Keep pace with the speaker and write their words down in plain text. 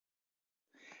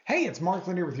Hey, it's Mark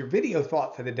Lanier with your video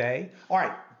thought for the day. All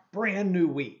right, brand new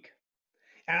week.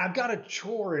 And I've got a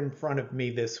chore in front of me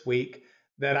this week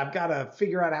that I've got to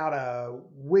figure out how to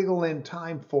wiggle in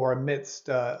time for amidst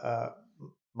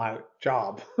my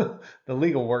job, the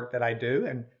legal work that I do,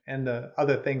 and the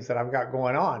other things that I've got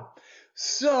going on.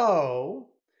 So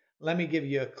let me give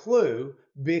you a clue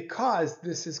because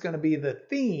this is going to be the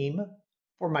theme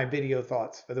for my video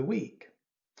thoughts for the week.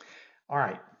 All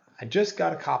right. I just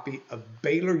got a copy of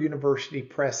Baylor University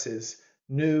Press's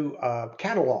new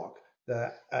catalog,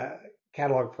 the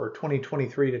catalog for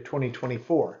 2023 to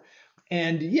 2024.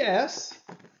 And yes,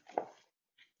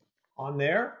 on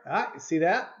there, you see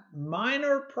that?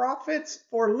 Minor Prophets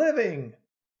for Living,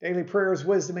 Daily Prayers,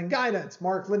 Wisdom, and Guidance,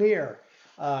 Mark Lanier.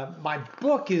 My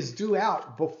book is due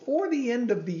out before the end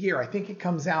of the year. I think it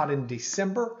comes out in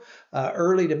December,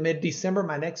 early to mid-December,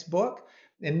 my next book.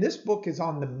 And this book is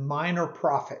on the minor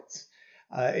prophets.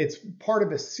 It's part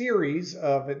of a series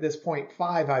of, at this point,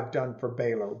 5 I've done for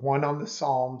Baylor. One on the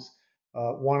Psalms,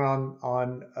 one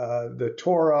on the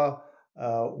Torah,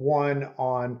 one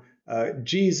on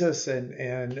Jesus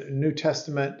and New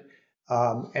Testament.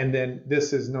 And then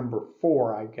this is number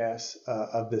 4, I guess,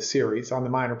 of the series on the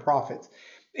minor prophets.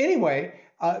 Anyway,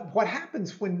 what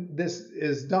happens when this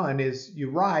is done is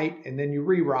you write and then you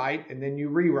rewrite and then you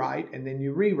rewrite and then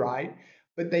you rewrite.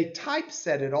 But they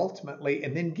typeset it ultimately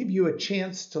and then give you a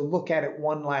chance to look at it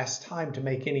one last time to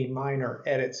make any minor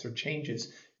edits or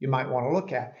changes you might want to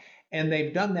look at. And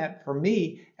they've done that for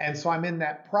me. And so I'm in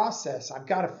that process. I've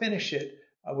got to finish it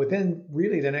within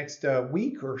really the next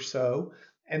week or so.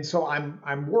 And so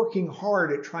I'm working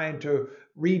hard at trying to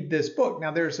read this book.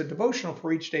 Now, there's a devotional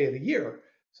for each day of the year.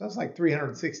 So that's like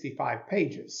 365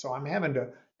 pages. So I'm having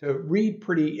to read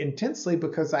pretty intensely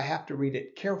because I have to read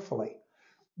it carefully.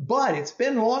 But it's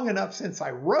been long enough since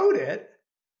I wrote it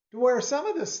to where some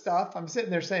of the stuff I'm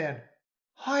sitting there saying,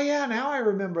 oh yeah, now I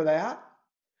remember that.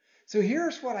 So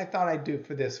here's what I thought I'd do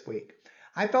for this week.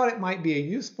 I thought it might be a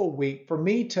useful week for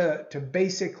me to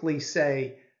basically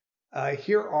say,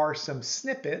 here are some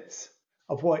snippets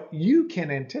of what you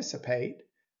can anticipate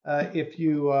if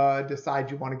you decide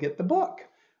you want to get the book.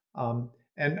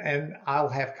 And I'll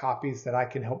have copies that I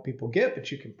can help people get,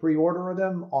 but you can pre-order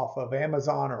them off of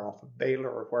Amazon or off of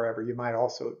Baylor or wherever. You might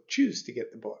also choose to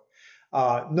get the book.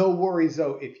 No worries,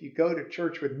 though. If you go to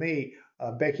church with me,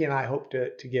 Becky and I hope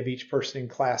to give each person in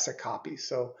class a copy.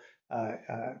 So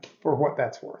for what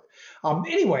that's worth.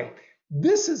 Anyway,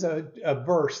 this is a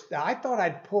verse that I thought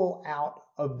I'd pull out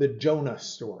of the Jonah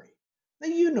story. Now,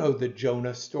 you know the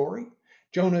Jonah story.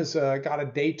 Jonah's got a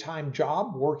daytime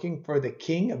job working for the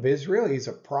king of Israel. He's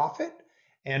a prophet.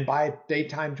 And by a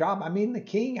daytime job, I mean the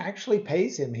king actually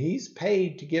pays him. He's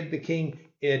paid to give the king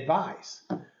advice.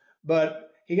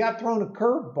 But he got thrown a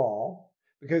curveball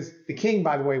because the king,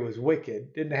 by the way, was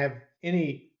wicked, didn't have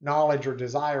any knowledge or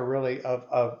desire really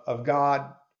of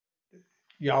God,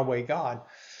 Yahweh God.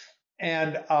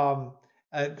 And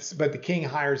but the king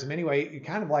hires him anyway,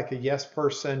 kind of like a yes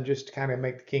person, just to kind of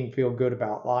make the king feel good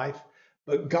about life.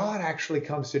 But God actually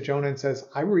comes to Jonah and says,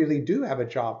 I really do have a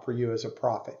job for you as a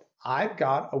prophet. I've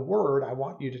got a word I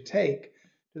want you to take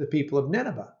to the people of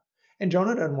Nineveh. And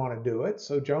Jonah doesn't want to do it.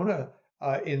 So Jonah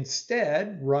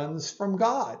instead runs from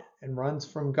God and runs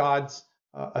from God's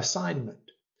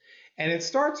assignment. And it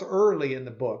starts early in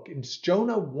the book. It's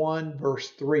Jonah 1, verse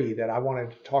 3 that I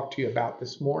wanted to talk to you about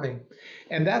this morning.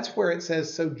 And that's where it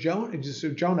says, so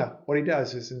Jonah, what he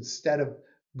does is instead of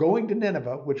going to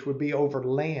Nineveh, which would be over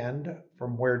land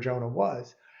from where Jonah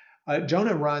was,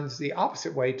 Jonah runs the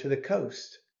opposite way to the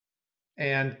coast.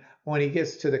 And when he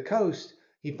gets to the coast,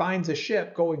 he finds a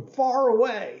ship going far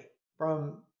away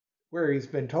from where he's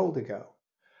been told to go.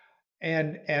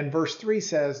 And verse 3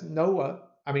 says,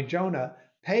 Jonah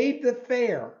paid the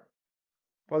fare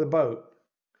for the boat,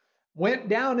 went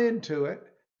down into it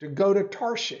to go to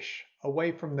Tarshish,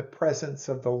 away from the presence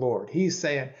of the Lord. He's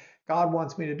saying, God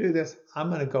wants me to do this. I'm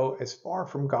going to go as far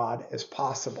from God as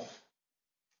possible.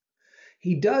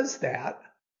 He does that,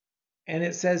 and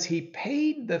it says he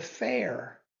paid the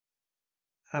fare.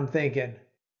 I'm thinking,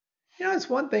 it's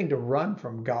one thing to run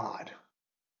from God.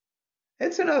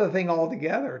 It's another thing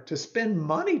altogether to spend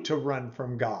money to run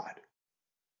from God.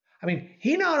 I mean,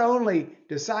 he not only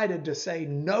decided to say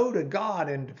no to God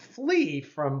and to flee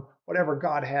from whatever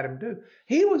God had him do,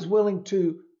 he was willing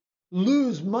to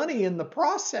lose money in the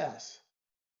process.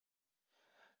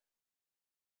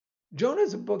 Jonah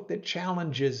is a book that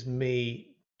challenges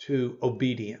me to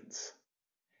obedience.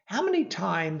 How many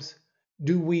times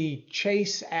do we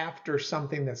chase after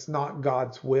something that's not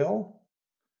God's will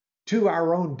to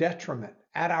our own detriment,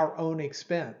 at our own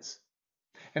expense?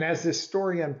 And as this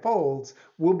story unfolds,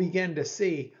 we'll begin to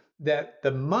see that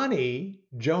the money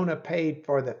Jonah paid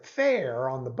for the fare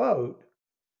on the boat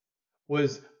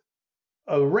was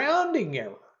a rounding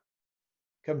error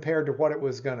compared to what it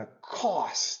was going to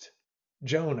cost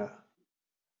Jonah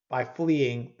by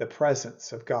fleeing the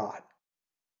presence of God.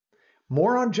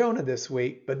 More on Jonah this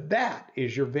week, but that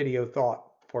is your video thought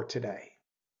for today.